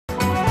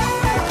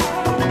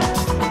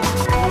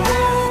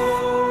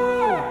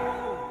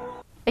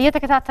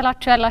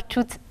እየተከታተላችሁ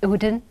ያላችሁት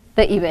እሁድን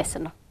በኢቢኤስ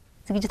ነው።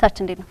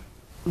 ዝግጅታችን እንዴት ነው?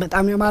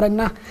 በጣም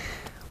ያማረና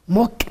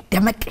ሞቅ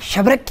ደመቅ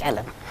ሸብረቅ ያለ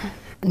ነው።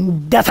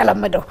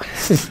 እንደተለመደው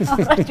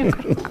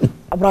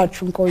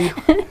አብራችሁን ቆዩ።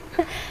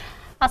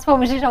 አስፋው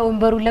መሸሻ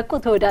ወንበሩ ለቆ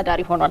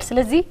ተወዳዳሪ ሆኗል።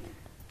 ስለዚህ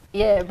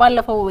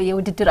የባለፈው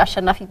የውድድር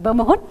አሸናፊ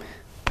በመሆን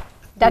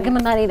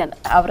ዳግምና ነን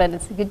አብረን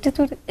ዝግጅቱ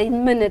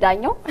ምን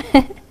ዳኛው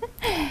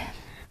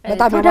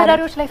በጣም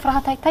ተወዳዳሪዎች ላይ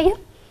ፍርሃት አይታየም።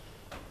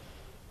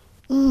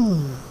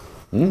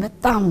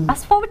 በጣም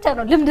አስፋው ብቻ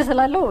ነው ልምድ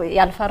ስላለው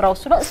ያልፈራው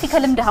እሱ ነው። እስቲ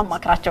ከልምድህ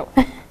አማክራቸው።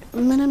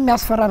 ምንም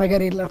ያስፈራ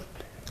ነገር የለም።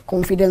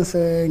 ኮንፊደንስ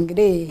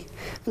እንግዲህ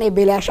እኔ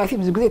በኤልያስ ሻፊ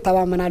ብዙ ጊዜ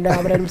ተባመናለሁ።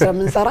 አብረን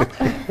ስለምንሰራ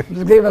ብዙ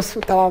ጊዜ በሱ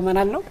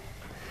ተባመናለሁ።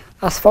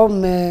 አስፋውም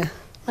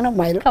ምንም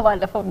አይልም።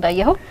 ከባለፈው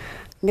እንዳየው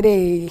እንግዲህ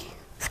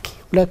እስኪ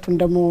ሁለቱን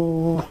ደግሞ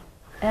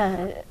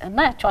እና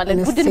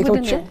ያቻለን ቡድን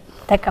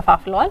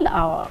ተከፋፍለዋል።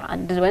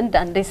 አንድ ወንድ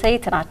አንድ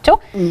ሴት ናቸው።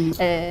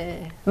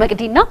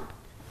 መቅዲና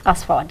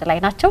አስፋው አንድ ላይ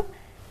ናቸው።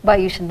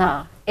 ባዩሽና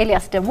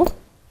ኤልያስ ደግሞ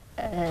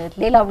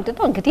ሌላ ቡድን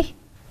ነው። እንግዲህ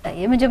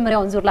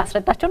የመጀመሪያውን ዙር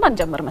ላስረዳቸውና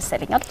እንጀምር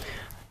መሰለኛል።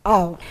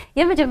 አዎ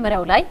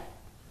የመጀመሪያው ላይ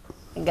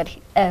እንግዲህ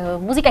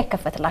ሙዚቃ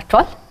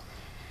ይከፈትላቸዋል።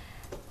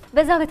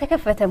 በዛ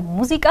በተከፈተ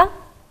ሙዚቃ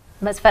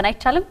መዝፈን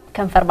አይቻልም፣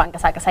 ከንፈር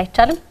ማንቀሳቀስ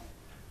አይቻልም።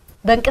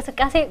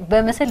 በእንቅስቃሴ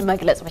በምስል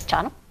መግለጽ ብቻ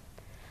ነው።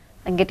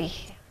 እንግዲህ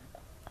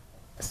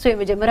እሱ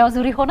የመጀመሪያው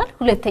ዙር ይሆናል።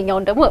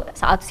 ሁለተኛውን ደግሞ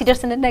ሰዓቱ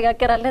ሲደርስ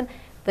እንነጋገራለን።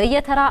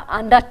 በየተራ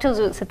አንዳቸው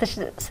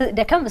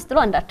ደከም ስትሉ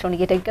አንዳቸውን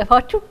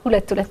እየደገፋችሁ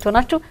ሁለት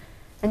ሆናችሁ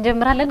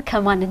እንጀምራለን።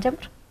 ከማን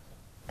እንጀምር?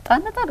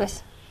 ታነጣለስ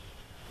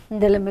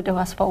እንደለመደው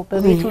አስፋው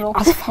በቤቱ ነው።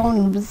 አስፋውን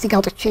እዚህ ጋር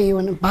ወጥቼ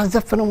የሆነ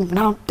ባዘፍነው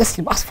ምናምን ደስ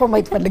ይላል። አስፋው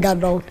ማየት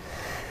ፈልጋለሁ።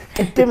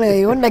 ቅድም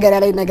የሆነ ነገር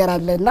ያለኝ ነገር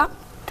አለና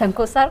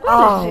ተንኮስ አርጎ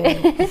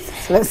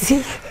ስለዚህ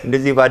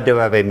እንደዚህ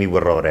በአደባባይ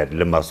የሚወራው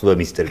አይደለም። አሱ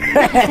በሚስጥር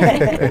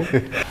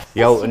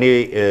ያው እኔ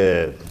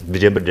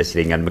በጀምር ደስ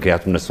ይለኛል።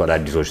 ምክንያቱም እነሱ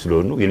አዲሶች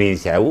ስለሆኑ የኔን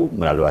ሲያዩ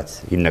ምናልባት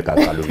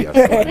ይነቃቃሉ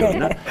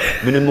ቢያስፈልግና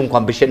ምንም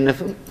እንኳን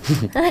በሸነፍም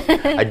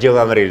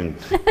አጀባበሬን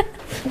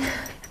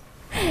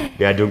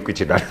ሊያደንቁ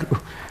ይችላሉ።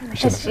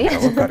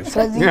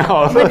 ስለዚህ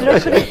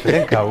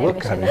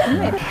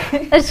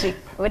እሺ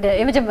ወደ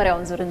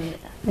የመጀመሪያውን ዙር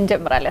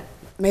እንጀምራለን።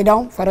 ሜዳው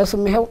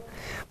ፈረሱም ይሄው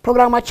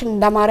ፕሮግራማችን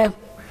እንዳማረ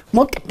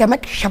ሞቅ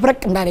ደመቅ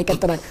ሸብረቅ እንዳለ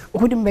ይቀጥላል።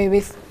 እሁድን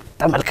በኢቢኤስ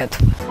ተመልከቱ።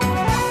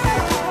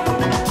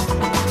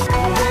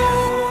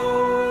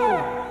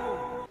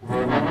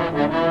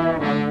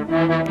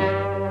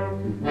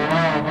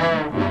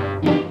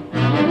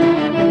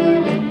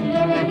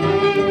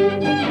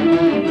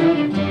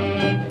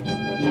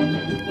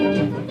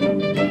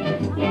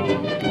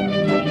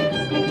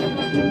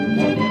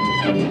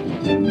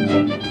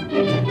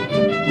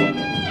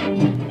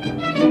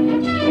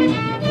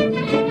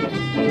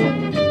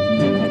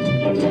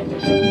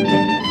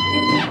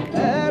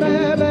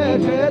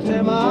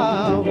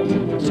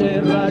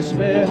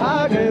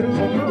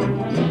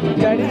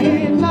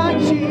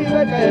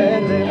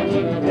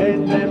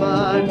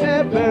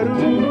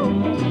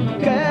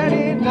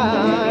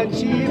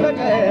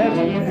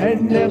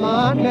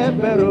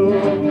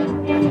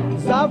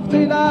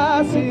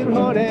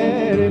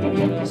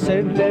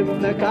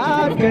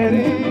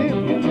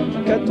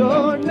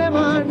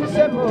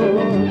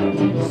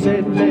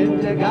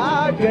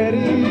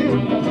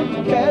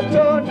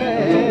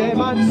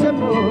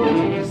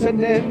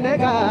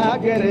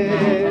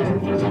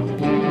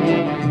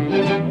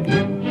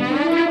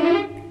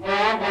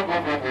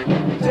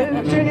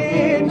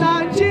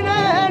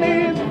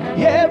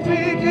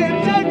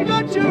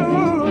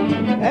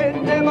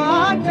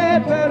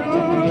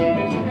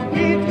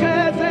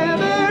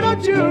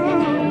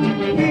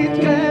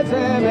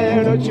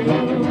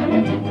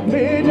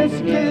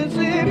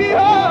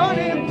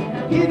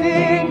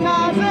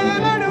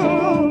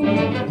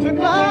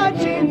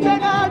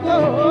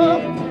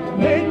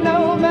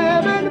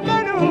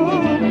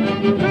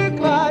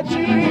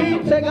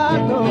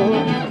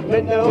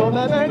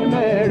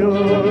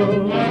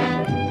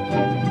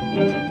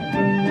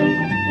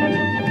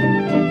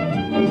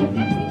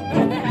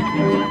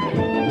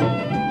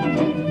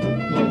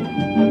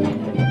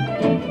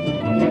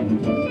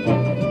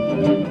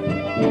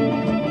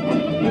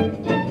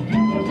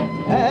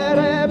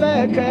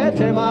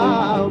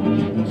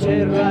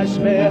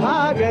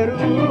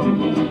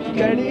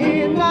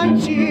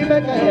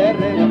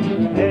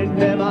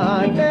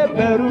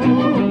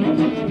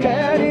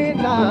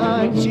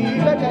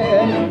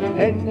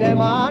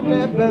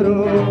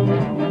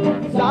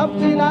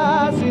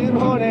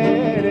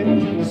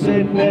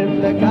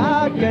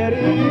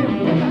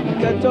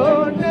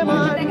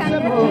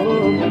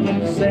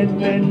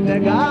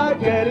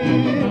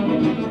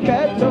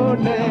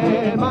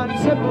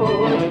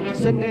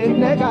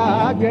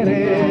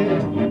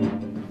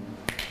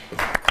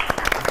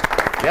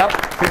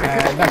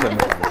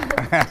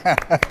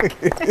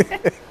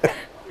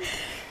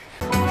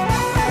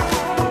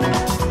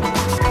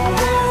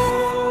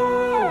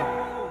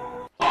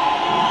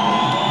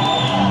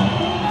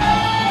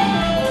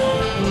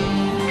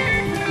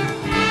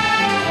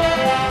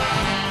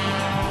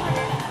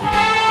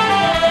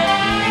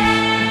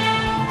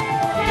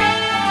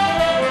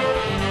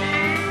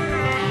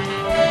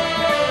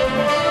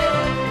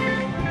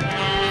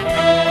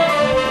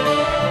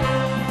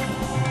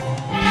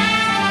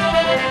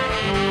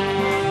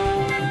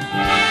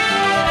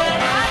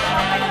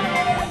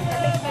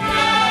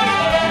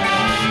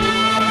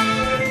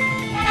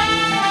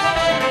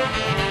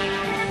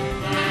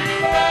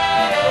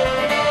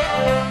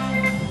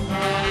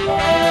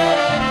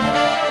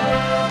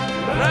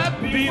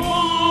 ربي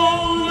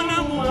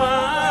مونا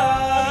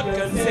ما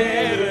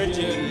كسر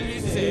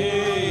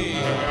جلسي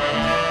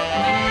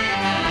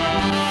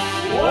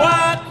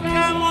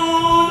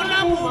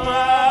وكمونا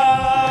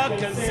ما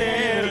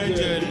كسر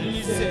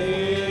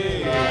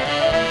جلسي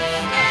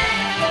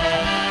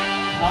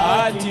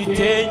هاتي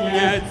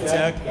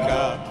تنيتك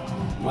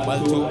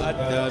مالتو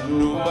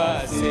أدنو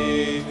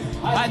باسي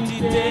هاتي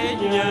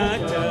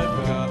تنيتك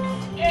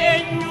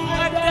إنو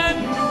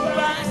أدنو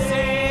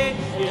باسي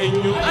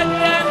إنو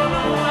أدنو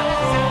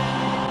باسي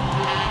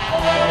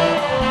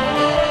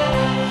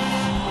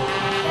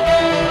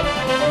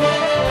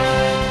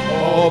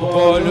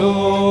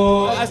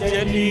أوبولو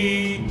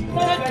أسجني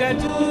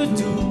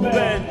تكدوتو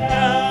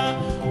بنا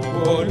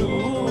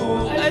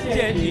أوبولو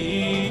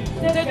أسجني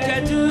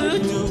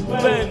تكدوتو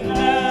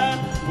بنا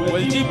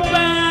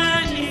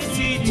والجبال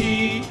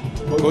سيتي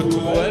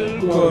كتو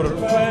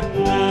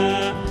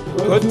الغرفنا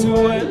كتو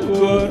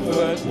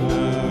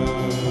الغرفنا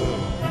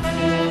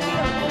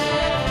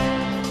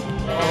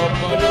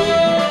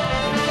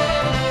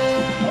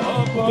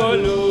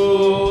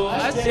أوبولو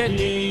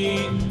أسجني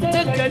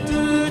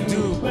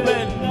تكدوتو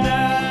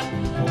بنا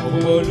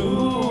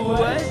أوبولو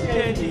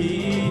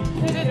أسجني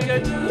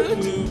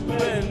تكدوتو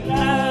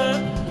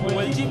بنا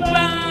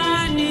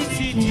والجبال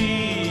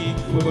سيتي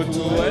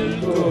كتو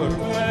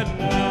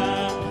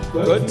الغرفنا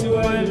كتو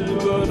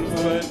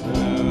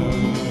الغرفنا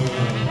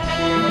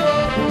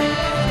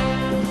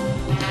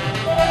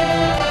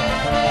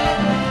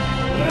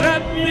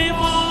ربي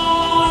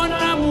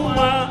مونا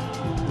مما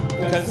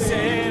كان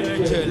سير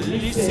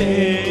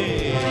جلسي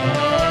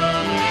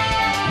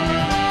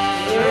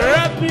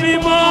ربي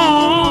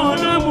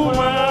مونا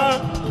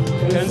مما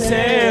كان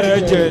سير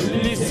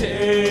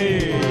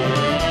جلسي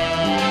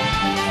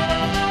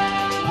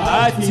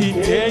هاتي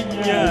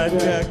تنيا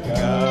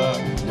تكا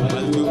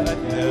مالو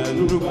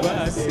أدن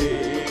رباسي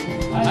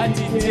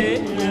هاتي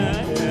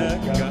تنيا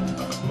تكا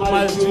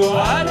مالو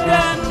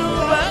أدن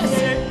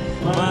رباسي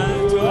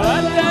مالو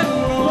أدن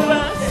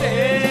رباسي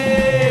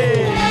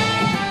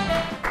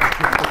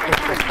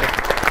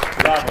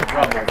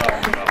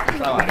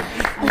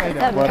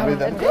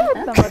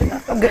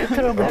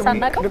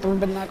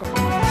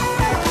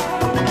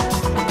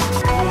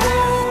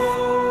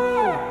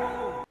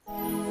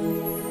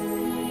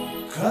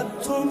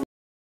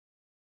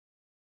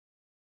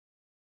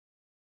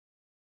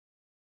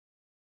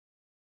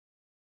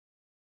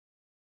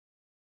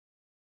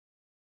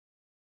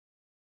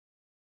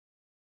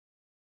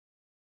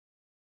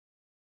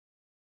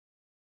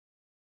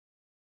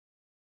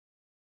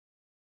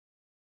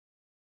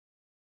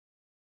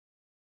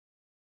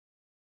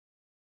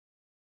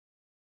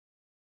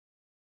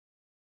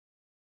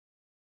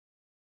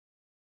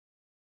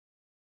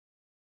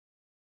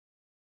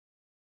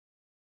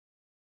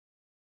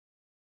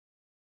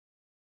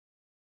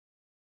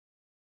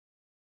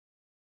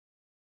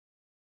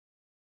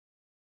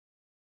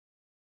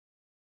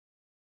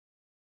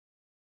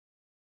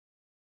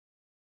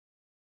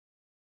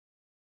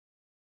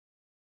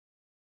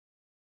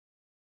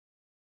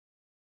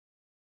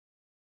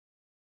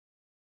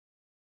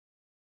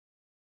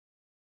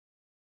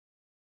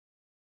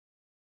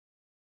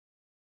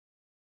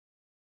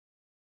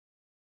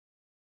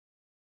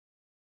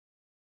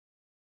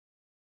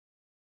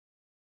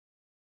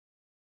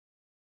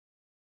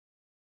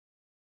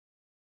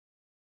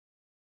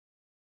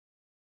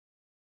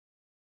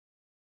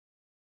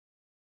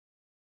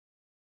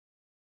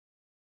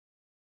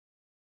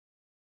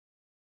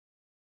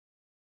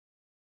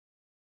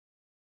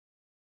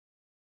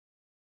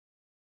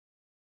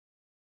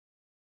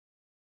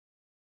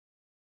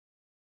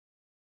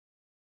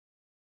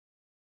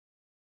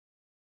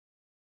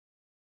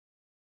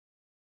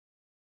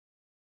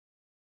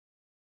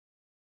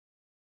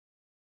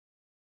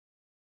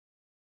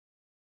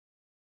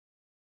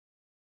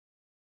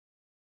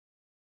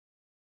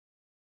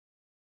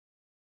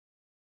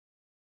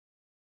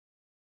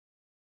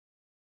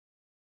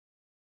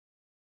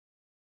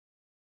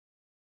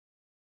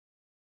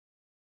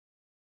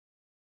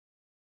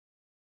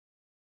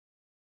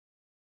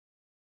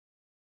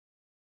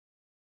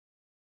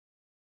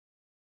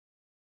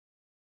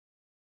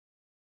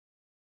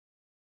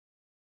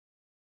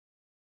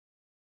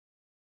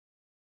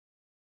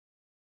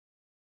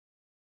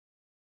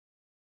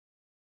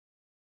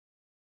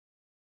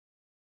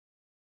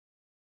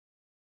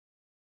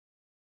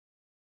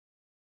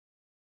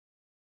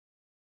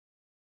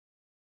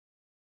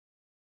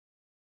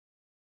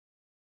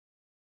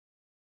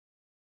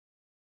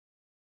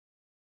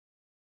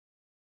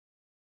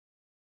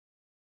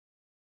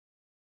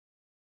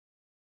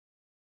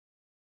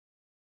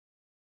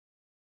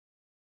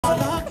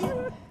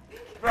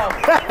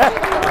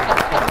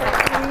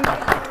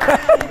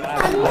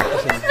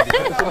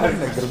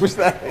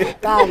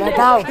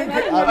Tahu.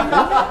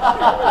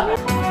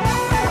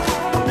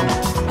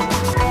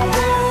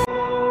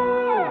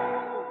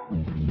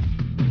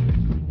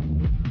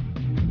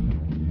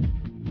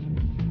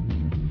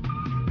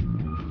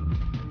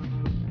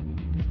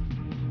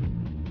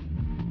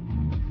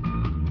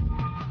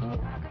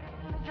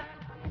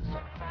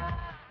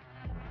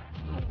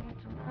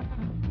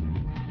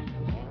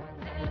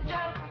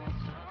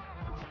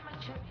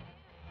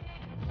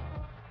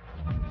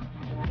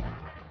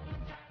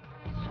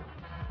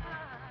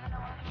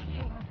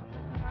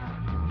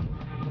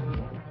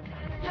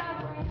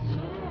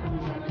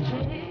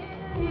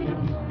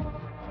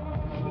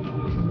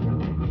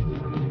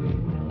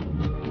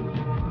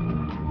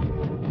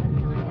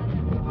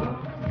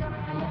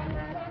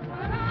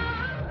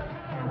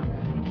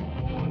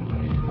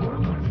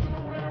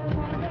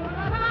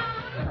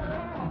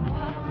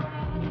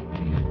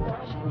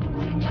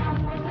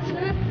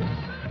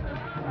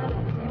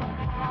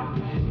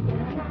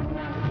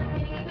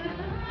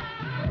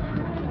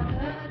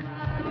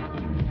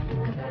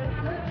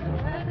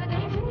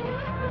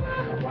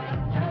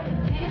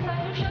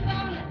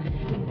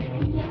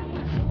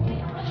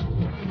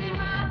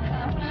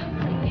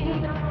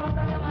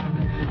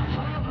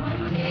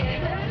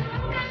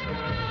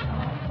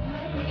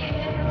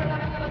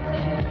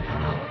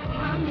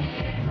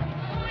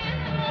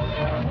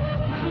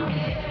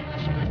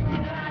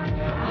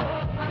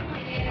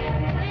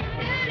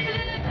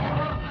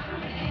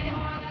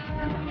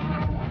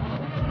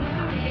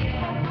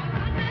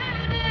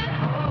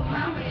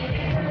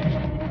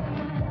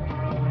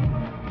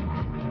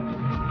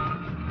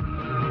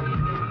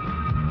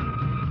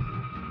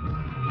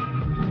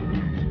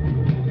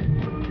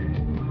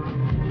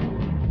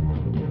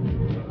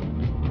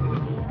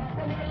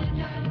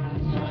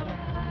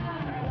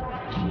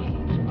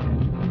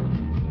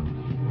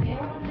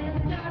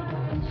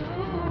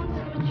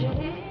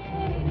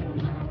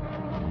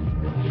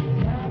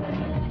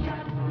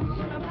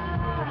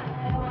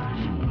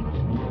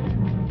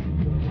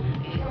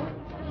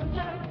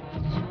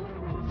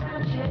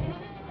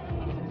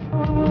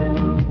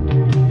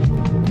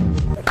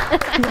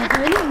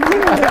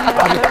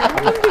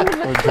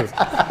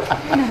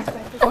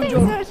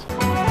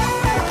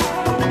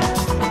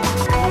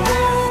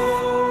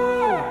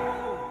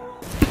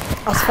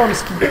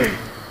 አስፋውስኪ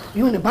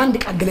ይሁን ባንድ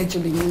ቃል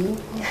ገለጭልኝ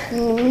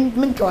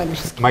ምን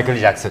ተዋለሽ ማይክል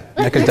ጃክሰን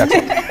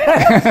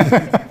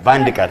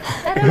ባንድ ቃል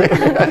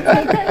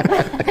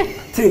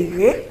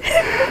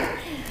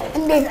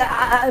እንዴት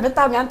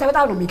በጣም ያንተ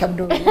በጣም ነው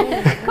የሚከብደው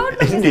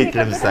እንዴት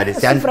ለምሳሌ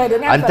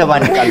አንተ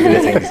ባንድ ቃል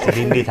ገለጽኝ እስቲ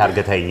እንዴት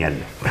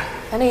አርገታኛለህ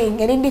እኔ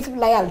እንዴት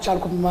ላይ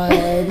አልቻልኩም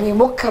እኔ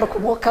ሞከርኩ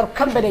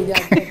ከበደኛ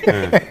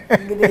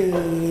እንግዲህ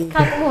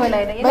ካጥሞ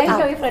ላይ ነው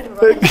የላይኛው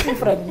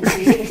ይፍረድ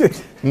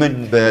ምን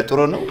በጥሩ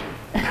ነው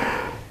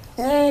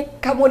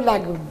ከሞላ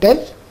ጎደል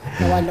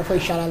ባለፈው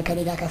ይሻላል ከኔ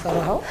ጋር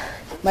ከሰራው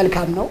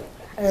መልካም ነው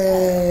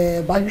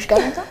ባዩሽ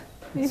ጋር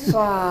እሷ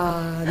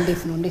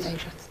እንዴት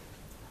አይሻት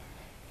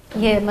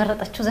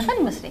የመረጠችው ዘፈን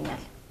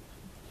ይመስለኛል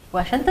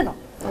ዋሽንት ነው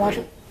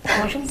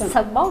ዋሽንት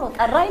ሰማው ነው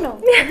ጠራይ ነው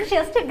ትንሽ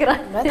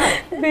ያስቸግራል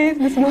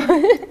ቤት ነው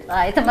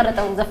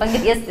የተመረጠው ዘፈን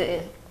እንግዲህ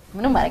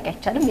ምንም ማድረግ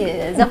አይቻልም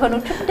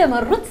የዘፈኖቹ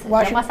እንደመሩት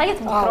ለማሳየት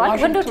ሞክረዋል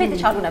ወንዶቹ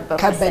የተቻሉ ነበሩ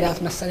ከበዳት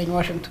መሰለኝ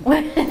ዋሽንቱ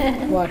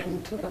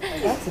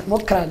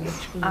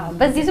ሞክራለች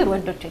በዚህ ዙር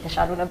ወንዶቹ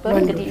የተሻሉ ነበሩ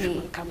እንግዲህ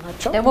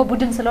ደግሞ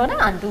ቡድን ስለሆነ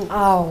አንዱ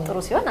ጥሩ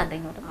ሲሆን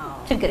አንደኛው ደግሞ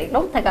ችግር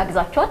የለውም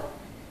ተጋግዛቸዋል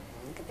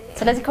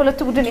ስለዚህ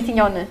ከሁለቱ ቡድን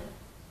የትኛውን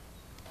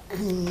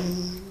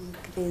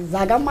እንግዲህ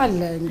ዛጋም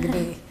አለ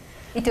እንግዲህ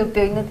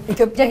ኢትዮጵያዊነት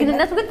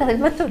ጀግንነቱ ግን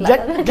ተመቶላል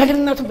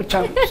ጀግንነቱ ብቻ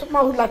ነው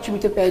ስማ ሁላችሁም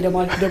ኢትዮጵያዊ ደሞ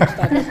አለ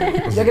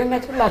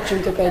ጀግንነቱ ሁላችሁም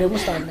ኢትዮጵያዊ ደሞ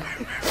አለ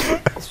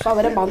እሷ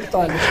በደንብ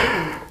አምጥተዋለች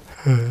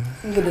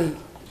እንግዲህ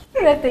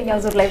ሁለተኛው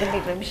ዙር ላይ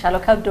ብንሄድ ነው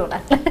የሚሻለው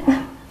ከብዶናል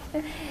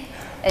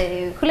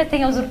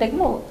ሁለተኛው ዙር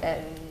ደግሞ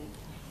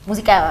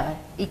ሙዚቃ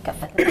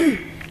ይከፈታል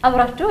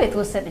አብራችሁ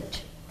የተወሰነች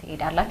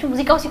ትሄዳላችሁ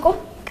ሙዚቃው ሲቆም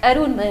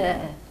ቀሪውን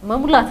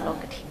መሙላት ነው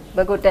እንግዲህ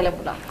በጎደለ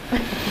ሙላት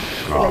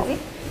ስለዚህ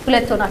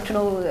ሁለት ሆናችሁ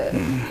ነው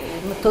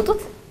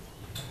የምትወጡት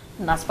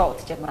እና አስፋው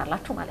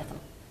ትጀምራላችሁ ማለት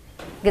ነው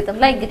ግጥም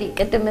ላይ እንግዲህ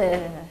ቅድም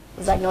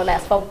እዛኛው ላይ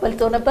አስፋው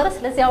በልጦ ነበር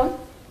ስለዚህ አሁን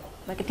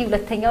መቅዲ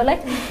ሁለተኛው ላይ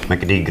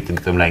መቅዲ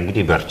ግጥም ላይ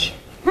እንግዲህ በርቺ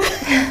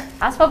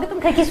አስፋው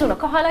ግጥም ከኪሱ ነው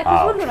ከኋላ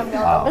ኪሱ ሁሉ ነው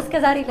የሚያወጣው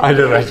እስከዛሬ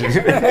አደራጅ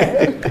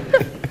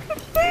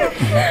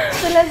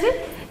ስለዚህ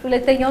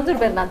ሁለተኛው ዙር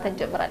በእናንተ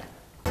እንጀምራለን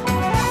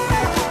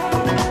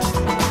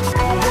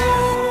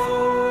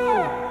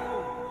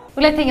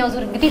ሁለተኛው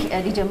ዙር እንግዲህ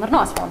ሊጀምር ነው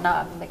አስፋውና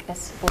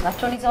መቅደስ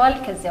ቦታቸውን ይዘዋል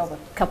ከዚያው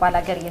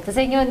ከባላገር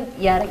እየተዘኘው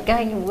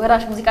ያረጋኝ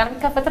ወራሽ ሙዚቃ ነው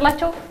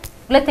የሚከፈትላቸው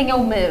ሁለተኛው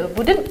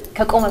ቡድን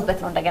ከቆመበት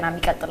ነው እንደገና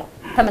የሚቀጥለው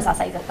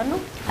ተመሳሳይ ዘፈን ነው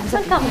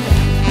መልካም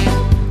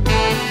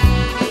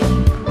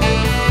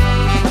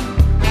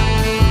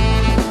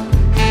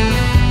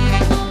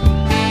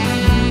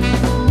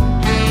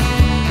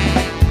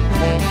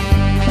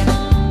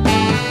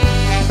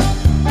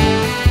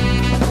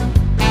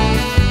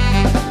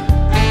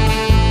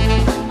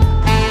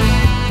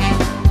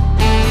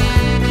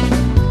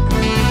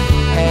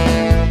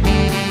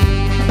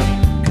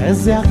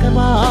እዚያ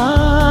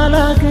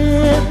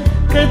ከባላገር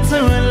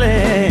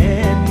ከተወለድንበት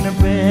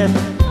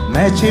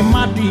መቼም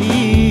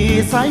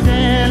አዲስ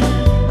አይደል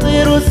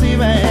ጥሩ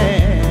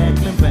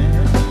ሲበቅልበት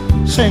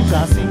ሸንካ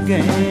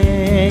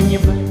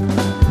ሲገኝበት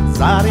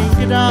ዛሬ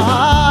እንግዳ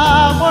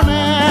ሆነ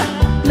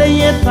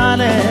ለየት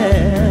አለ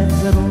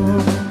ዘሩ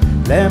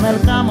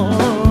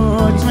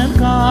ለመልካሞች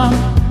መልካም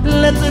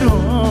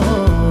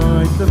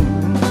ለጥሩዎች ጥሩ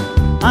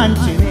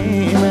አንቺን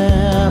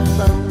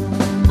መፍጠሩ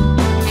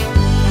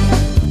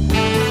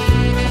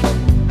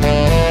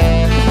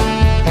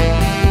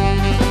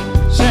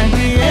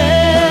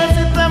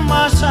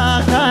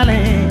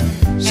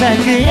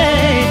ሸንግዬ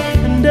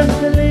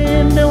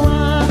እንደፈለንደዋ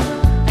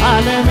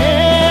ዓለሜ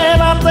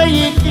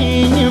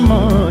ላጠይቅኝ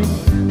ሞይ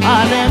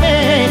ዓለሜ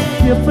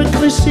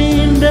የፍቅርሽ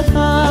እንደታ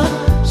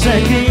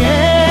ሸንግዬ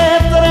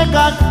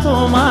ተረጋግቶ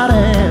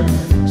ማረፍ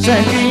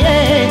ሸንግዬ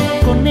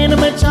ጎኔን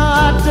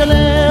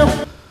መቻደለው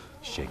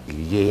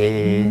ሸንግዬ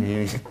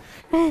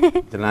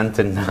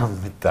ትናንትና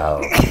መጣው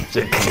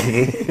ሸንግዬ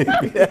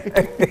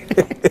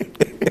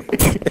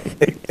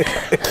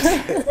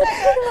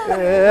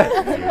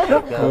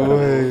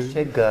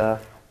ሸጋ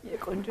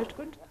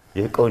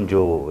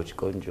የቆንጆች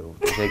ቆንጆ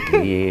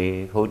ሸግዬ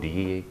ሆድዬ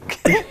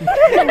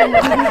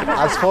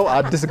አስፋው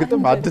አዲስ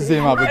ግጥም አዲስ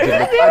ዜማ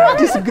በጀለት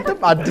አዲስ ግጥም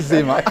አዲስ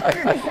ዜማ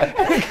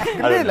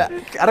ሌላ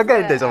አረጋ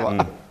እንዳይሰማ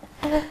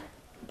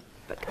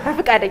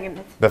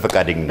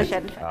በፈቃደኝነት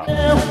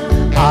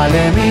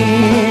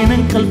ዓለሜን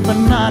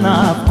እንቅልፍና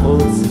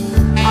ናፍቆት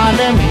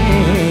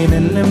ዓለሜን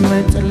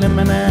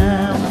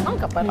ልምጭልምነው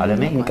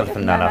ዓለሜ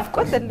እንቅልፍና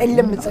ናፍቆት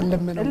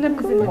እልምጽልም ነው ብለን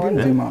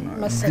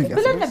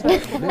ነበር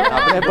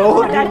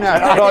በእሁድን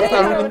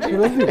አራወጣን እንጂ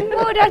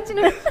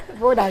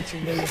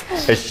ወዳችን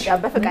እሺ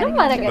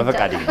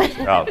በፈቃደኝነት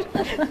አዎ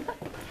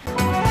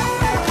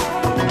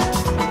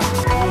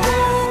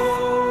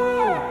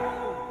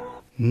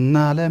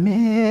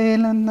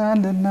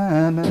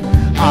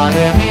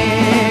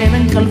ዓለሜን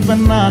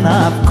እንቅልፍና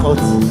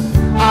ናፍቆት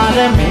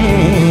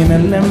ዓለሜን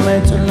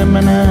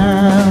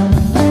ልምጭልምነው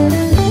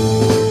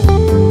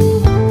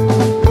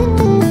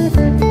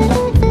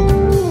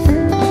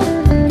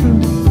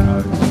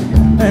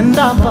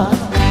አምባ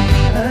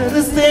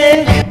ርስቴ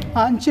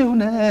አንቺው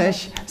ነሽ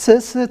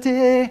ስስቴ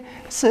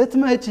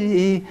ስትመጪ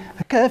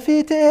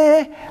ከፊቴ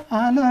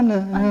አናን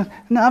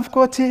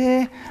ናፍቆቴ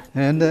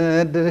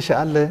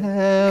እንደድርሻለው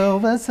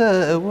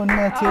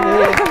በሰውነቴ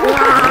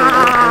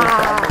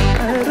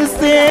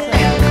ርስቴ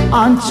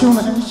አንቺው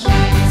ነሽ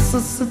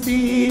ስስቴ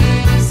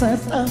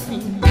ሰጠፊ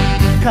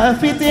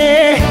ከፊቴ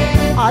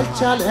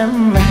አልቻለም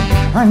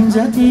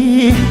አንጀቴ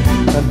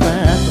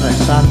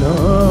ተፈጥረሻለው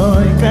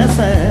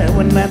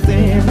ከሰውነቴ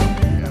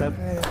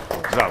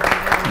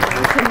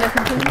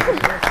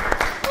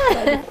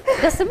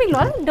ደስ የሚል ነው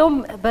አይደል? እንደውም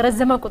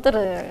በረዘመ ቁጥር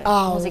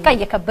ሙዚቃ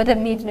እየከበደ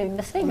የሚሄድ ነው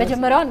የሚመስለኝ።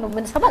 መጀመሪያውን ነው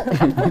የምንሰማው።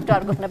 በጣም ቆንጆ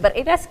አድርጎት ነበር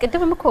ኤልያስ።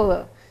 ቅድምም እኮ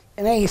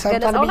እኔ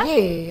ይሰጣል ብዬ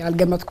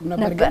አልገመትኩም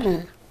ነበር፣ ግን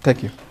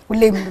ታንክ ዩ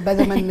ሁሌም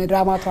በዘመን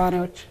ድራማ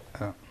ተዋናዮች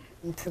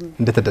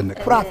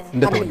እንደተደነቀ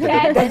እንደተወደደ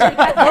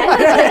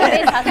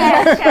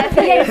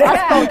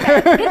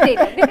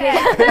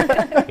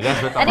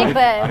እኔ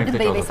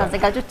በኢቢኤስ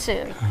አዘጋጆች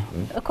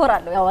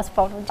እኮራለሁ። ያው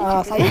አስፋው ነው እንጂ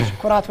አሳይሽ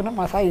ኩራቱንም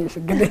አሳይሽ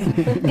እንግዲህ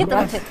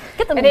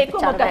ግጥም እኔ እኮ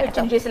ሞጋቾች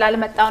እንጂ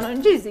ስላልመጣው ነው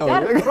እንጂ እዚህ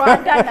ጋር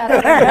ሩዋንዳ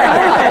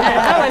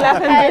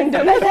ወላፈን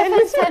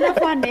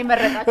እንደተሰለፋን ነው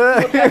የመረጣችሁ።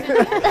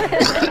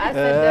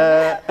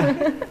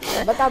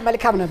 በጣም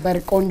መልካም ነበር፣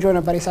 ቆንጆ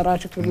ነበር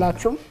የሰራችሁት።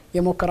 ሁላችሁም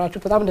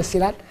የሞከራችሁት በጣም ደስ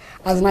ይላል።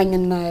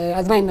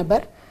 አዝናኝ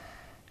ነበር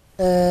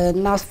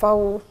እና አስፋው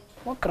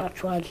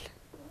ሞክራችኋል፣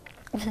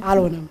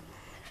 አልሆነም።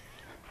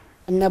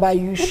 እነ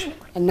ባዩሽ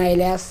እና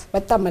ኤልያስ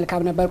በጣም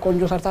መልካም ነበር፣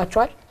 ቆንጆ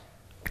ሰርታችኋል።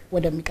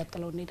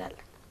 ወደሚቀጥለው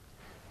እንሄዳለን።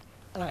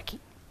 ራኪ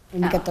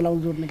የሚቀጥለው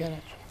ዙር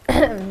ንገራችሁ።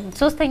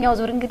 ሶስተኛው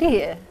ዙር እንግዲህ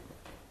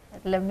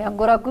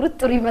ለሚያንጎራጉሩት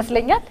ጥሩ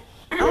ይመስለኛል።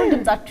 አሁን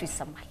ድምጻችሁ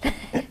ይሰማል።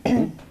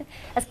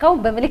 እስካሁን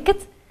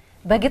በምልክት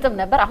በግጥም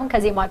ነበር፣ አሁን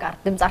ከዜማ ጋር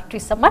ድምጻችሁ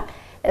ይሰማል።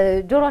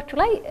 ጆሮአችሁ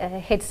ላይ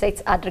ሄድሴት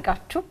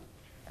አድርጋችሁ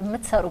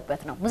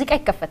የምትሰሩበት ነው። ሙዚቃ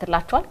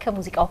ይከፈትላችኋል።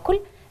 ከሙዚቃው እኩል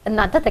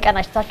እናንተ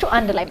ተቀናጅታችሁ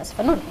አንድ ላይ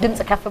መስፈን ነው። ድምጽ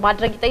ከፍ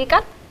ማድረግ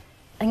ይጠይቃል።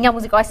 እኛ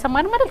ሙዚቃው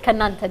አይሰማንም አይደል?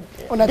 ከናንተ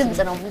ድምጽ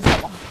ነው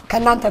የምንሰማው።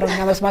 ከናንተ ነው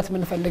እኛ መስማት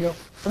የምንፈልገው።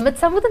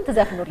 የምትሰሙትን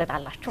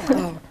ትዘፍኑልናላችሁ ማለት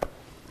ነው።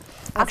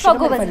 አክሽን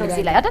ጎበዝ ነው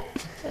እዚህ ላይ አይደል?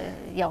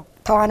 ያው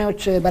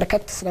ተዋናዮች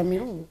በርከት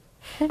ስለሚሉ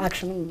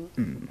አክሽን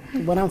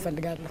ቦና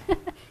እንፈልጋለን።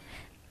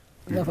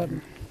 ዘፈን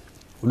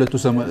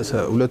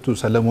ሁለቱ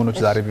ሰለሞኖች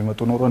ዛሬ ቢመጡ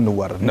ኖሮ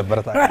እንዋረድ ነበር።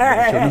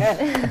 ታዲያ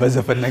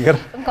በዘፈን ነገር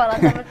እንኳን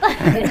አመጣ።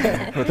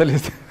 በተለይ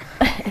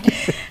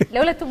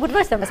ለሁለቱም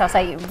ቡድኖች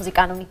ተመሳሳይ ሙዚቃ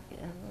ነው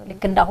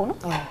ልክ እንዳሁኑ።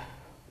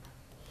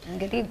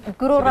 እንግዲህ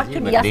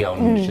ጉሮራችን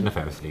ሽነፋ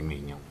አይመስለኝም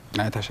ይሄኛው።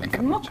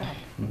 አይታሸንከም።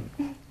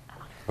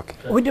 ኦኬ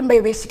እሁድን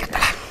በኢቢኤስ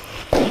ይቀጥላል።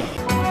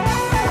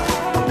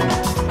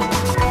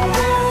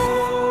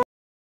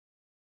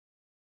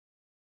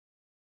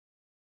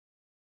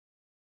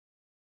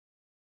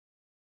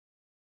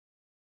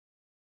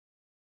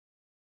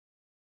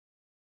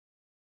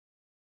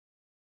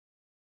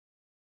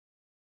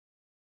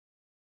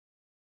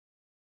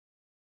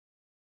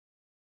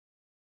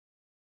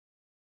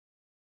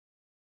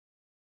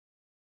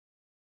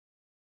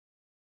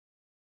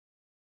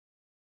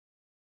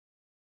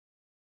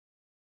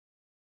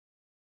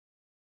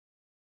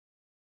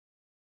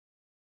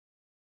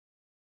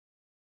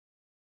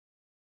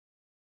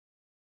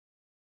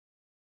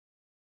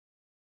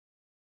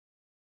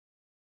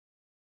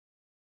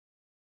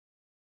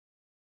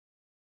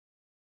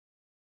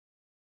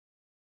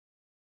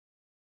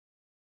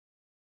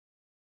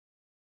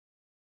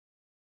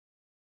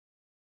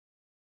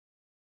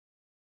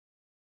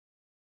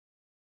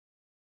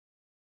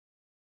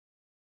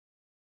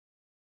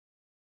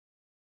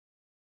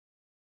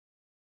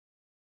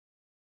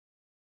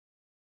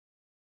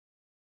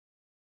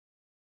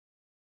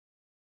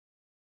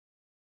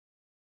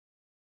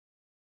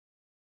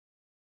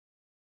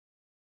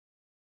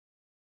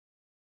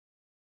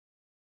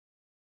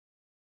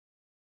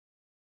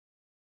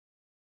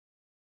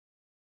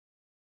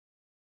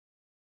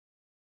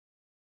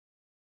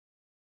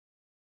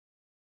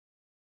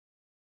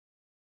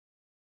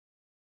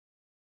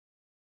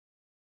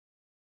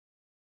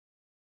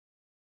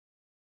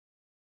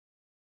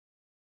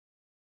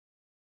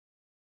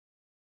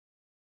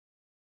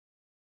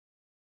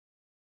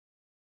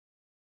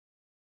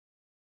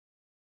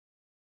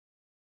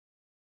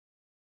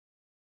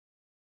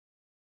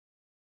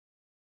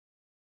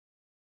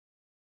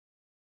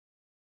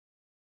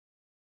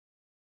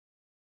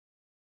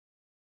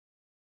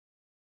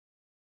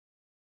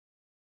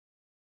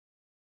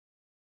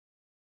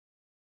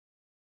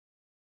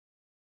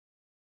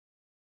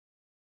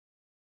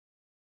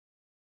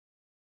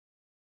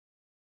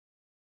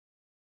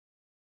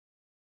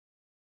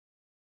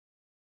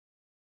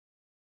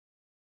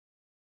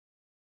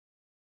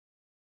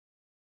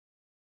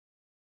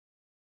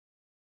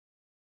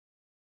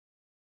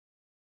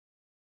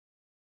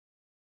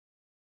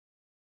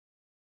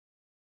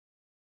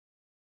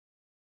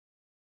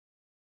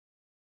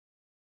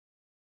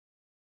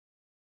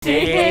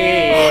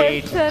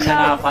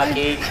 ተናፋቂ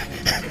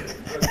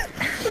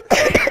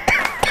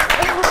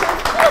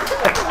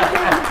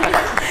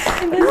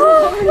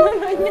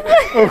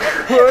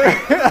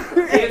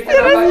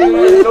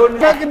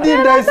ታቅዲ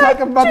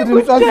እንዳይሳቅባት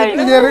ድምጿን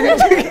ስትል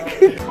ያረገች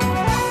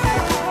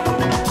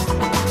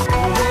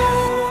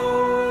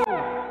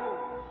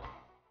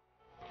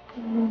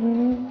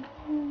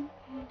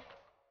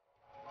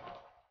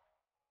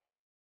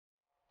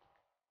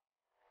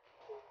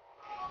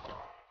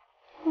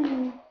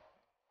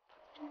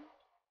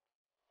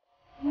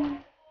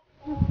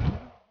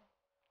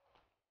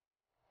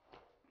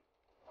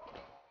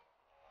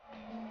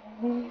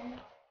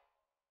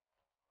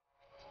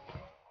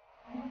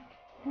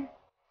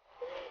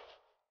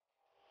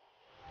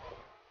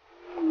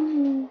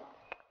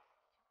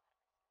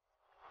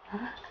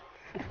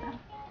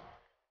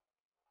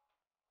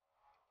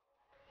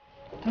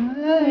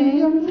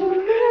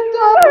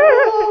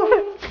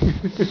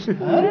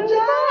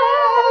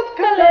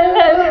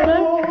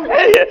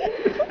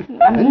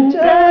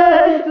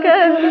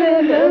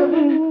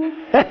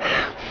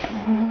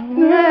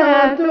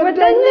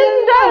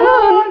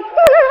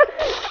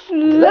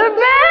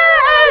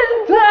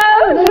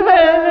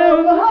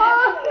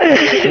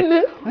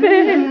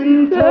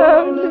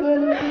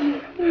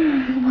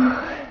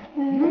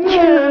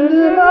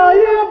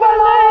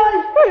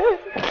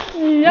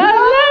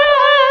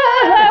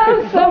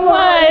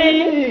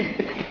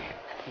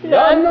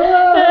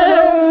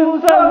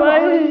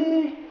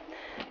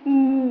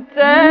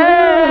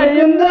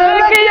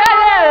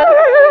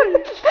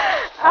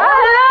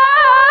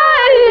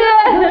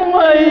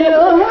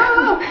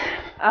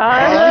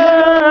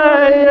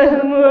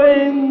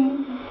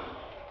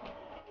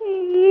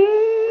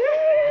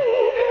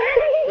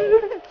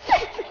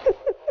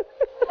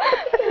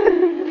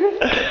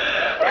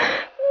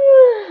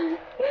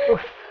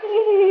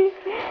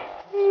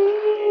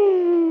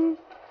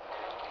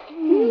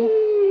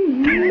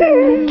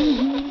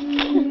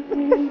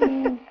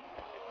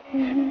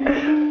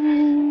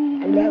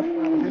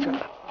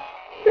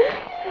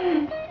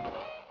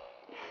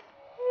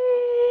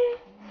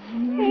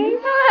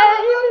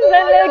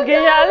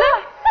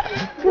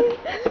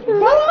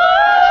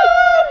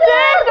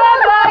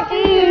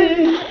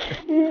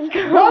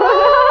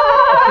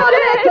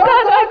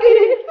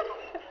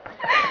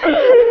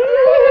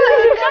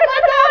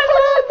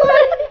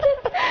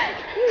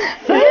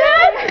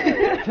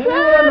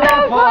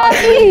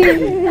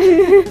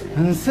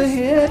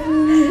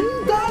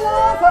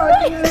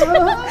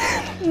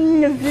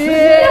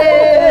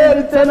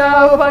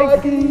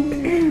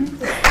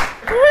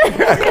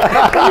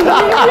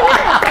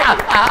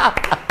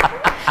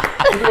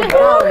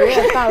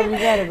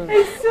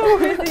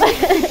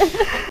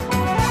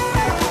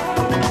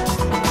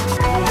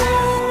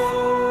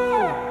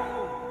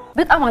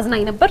በጣም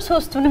አዝናኝ ነበር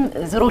ሶስቱንም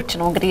ዝሮች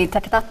ነው እንግዲህ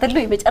ተከታተሉ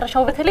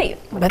የመጨረሻው በተለይ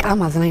በጣም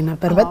አዝናኝ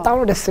ነበር በጣም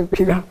ደስ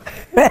ይላል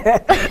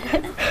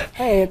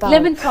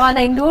ለምን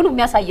ተዋናይ እንደሆኑ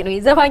የሚያሳይ ነው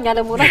የዘፋኝ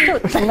አለመሆናቸው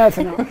እውነት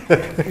ነው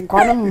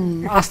እንኳንም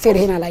አስቴር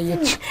ይሄን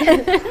አላየች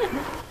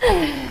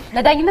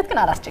ለዳኝነት ግን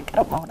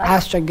አላስቸገረም አሁን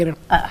አያስቸግርም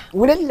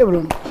ውልል ብሎ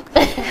ነው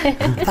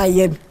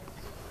ታየን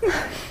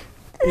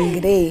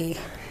እንግዲህ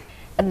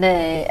እነ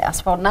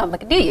አስፋውና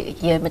መቅዲ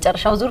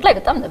የመጨረሻው ዙር ላይ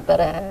በጣም ነበር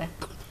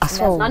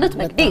አስፋውናት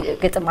መቅዲ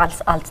ግጥም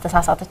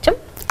አልተሳሳተችም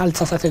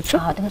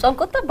ድምጿን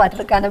ቆጠብ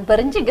አድርጋ ነበር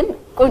እንጂ ግን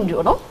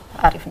ቆንጆ ነው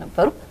አሪፍ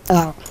ነበሩ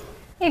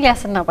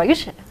ኤልያስና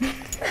ባዩሽ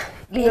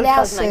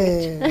ኤልያስ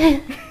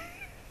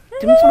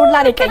ድምፁን ሁላ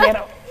ነው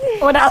የቀየረው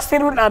ወደ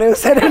አስቴር ሁላ ነው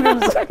የወሰደው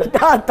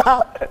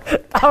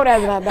ታውራ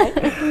ያዝናናኝ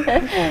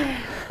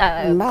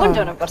ቆንጆ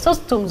ነበር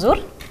ሶስቱም ዙር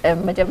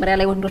መጀመሪያ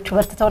ላይ ወንዶቹ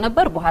በርትተው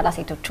ነበር በኋላ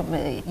ሴቶቹም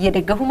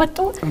እየደገፉ መጡ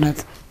እውነት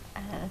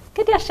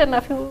እንግዲህ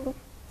አሸናፊው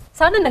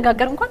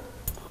ሳንነጋገር እንኳን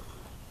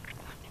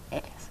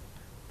ኤልያስ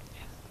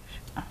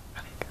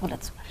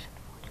ሁለት ዙር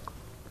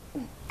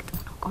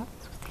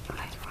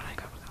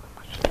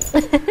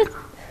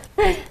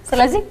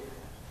ስለዚህ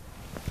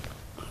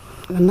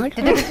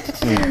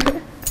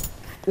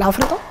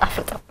ላፍርጦ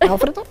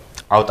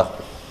አውጣ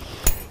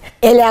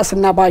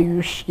ኤልያስና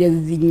ባዩሽ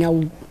የዚህኛው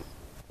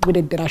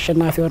ውድድር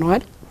አሸናፊ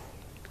ሆነዋል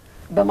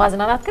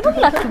በማዝናናት ግን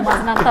ሁላችሁም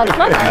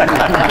ማዝናናታችኋል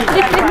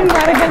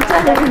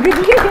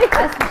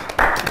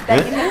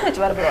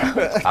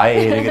አይ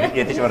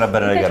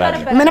የተጨበረበረ ነገር አለ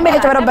ምንም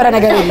የተጨበረበረ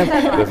ነገር የለም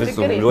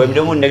በፍጹም ወይም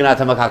ደግሞ እንደገና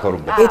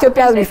ተመካከሩበት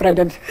ኢትዮጵያ ህዝብ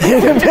ይፍረደን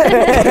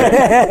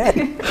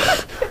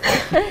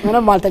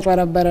ምንም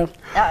አልተጨበረበረም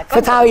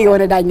ፍትሃዊ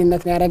የሆነ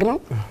ዳኝነት ነው ያደረግነው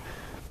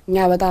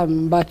እኛ በጣም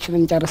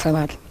ባችንን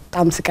ጨርሰናል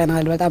በጣም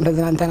ስቀናል በጣም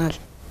ተዝናንተናል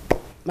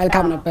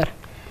መልካም ነበር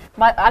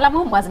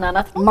አላማው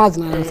ማዝናናት ነው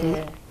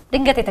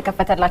ድንገት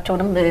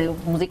የተከፈተላቸውንም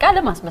ሙዚቃ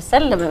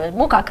ለማስመሰል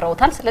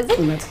ሞካክረውታል ስለዚህ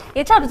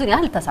የቻሉትን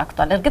ያህል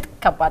ተሳክቷል እርግጥ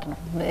ከባድ ነው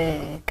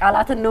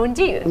ቃላትን ነው እንጂ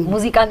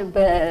ሙዚቃን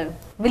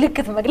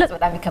በምልክት መግለጽ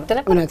በጣም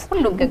ይከብዳል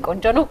ሁሉም ግን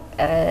ቆንጆ ነው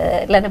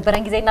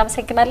ለነበረን ጊዜ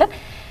እናመሰግናለን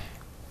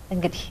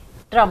እንግዲህ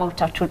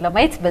ድራማዎቻችሁን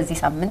ለማየት በዚህ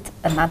ሳምንት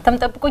እናንተም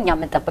ጠብቁ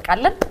እኛም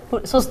እንጠብቃለን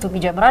ሶስቱም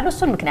ይጀምራሉ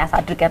እሱን ምክንያት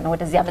አድርገን ነው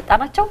ወደዚህ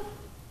ያመጣናቸው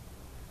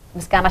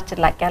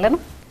ምስጋናችን ላቅ ያለ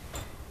ነው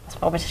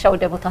አስፋው መሸሻ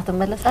ወደ ቦታ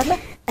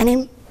ተመለሳለህ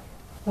እኔም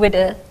ወደ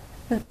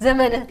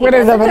ዘመነ ወደ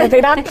ዘመነ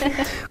ሄዳል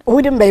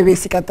እሁድን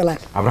በኢቢኤስ ይቀጥላል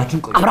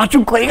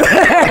አብራችን ቆዩ